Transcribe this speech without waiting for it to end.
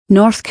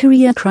North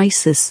Korea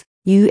crisis,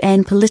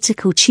 UN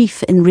political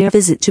chief in rare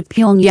visit to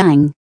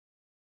Pyongyang.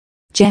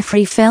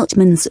 Jeffrey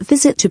Feltman's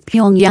visit to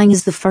Pyongyang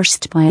is the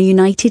first by a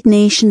United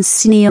Nations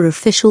senior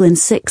official in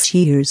 6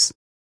 years.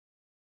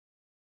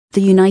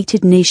 The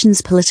United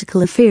Nations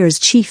political affairs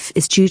chief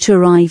is due to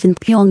arrive in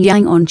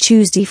Pyongyang on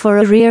Tuesday for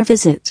a rare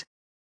visit.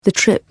 The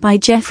trip by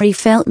Jeffrey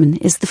Feltman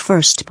is the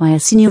first by a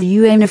senior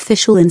UN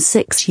official in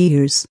 6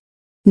 years.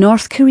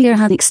 North Korea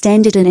had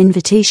extended an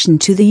invitation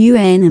to the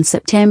UN in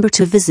September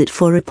to visit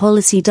for a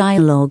policy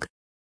dialogue.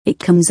 It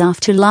comes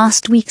after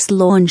last week's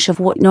launch of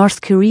what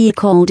North Korea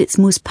called its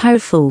most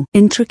powerful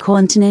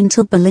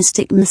intercontinental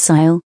ballistic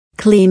missile,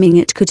 claiming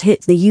it could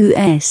hit the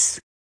US.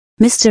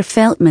 Mr.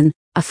 Feltman,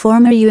 a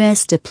former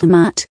US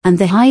diplomat and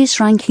the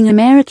highest-ranking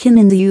American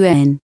in the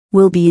UN,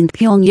 will be in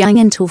Pyongyang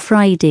until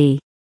Friday.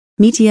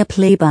 Media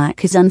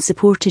playback is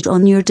unsupported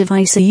on your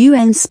device. A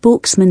UN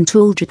spokesman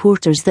told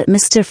reporters that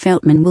Mr.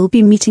 Feltman will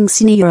be meeting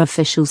senior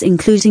officials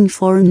including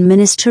Foreign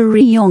Minister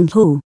Ri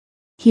Yong-ho.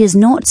 He is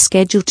not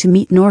scheduled to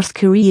meet North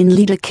Korean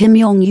leader Kim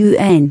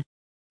Jong-un.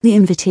 The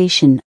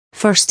invitation,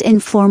 first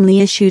informally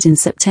issued in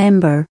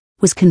September,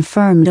 was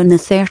confirmed on the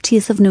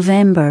 30th of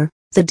November,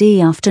 the day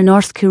after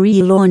North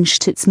Korea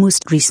launched its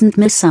most recent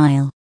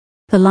missile.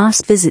 The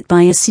last visit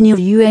by a senior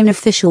UN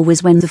official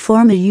was when the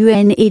former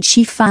UN aide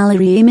chief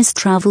Valerie Amos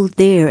travelled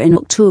there in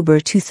October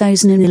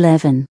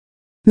 2011.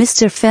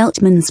 Mr.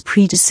 Feltman's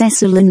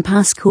predecessor Lynn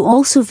Pascoe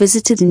also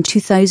visited in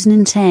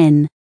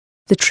 2010.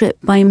 The trip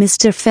by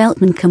Mr.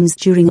 Feltman comes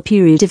during a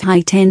period of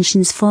high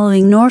tensions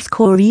following North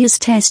Korea's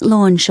test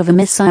launch of a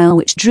missile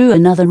which drew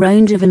another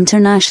round of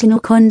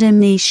international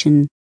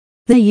condemnation.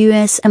 The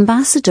US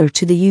ambassador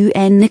to the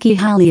UN Nikki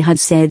Haley had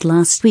said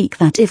last week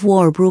that if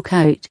war broke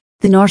out,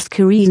 the North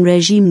Korean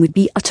regime would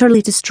be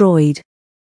utterly destroyed.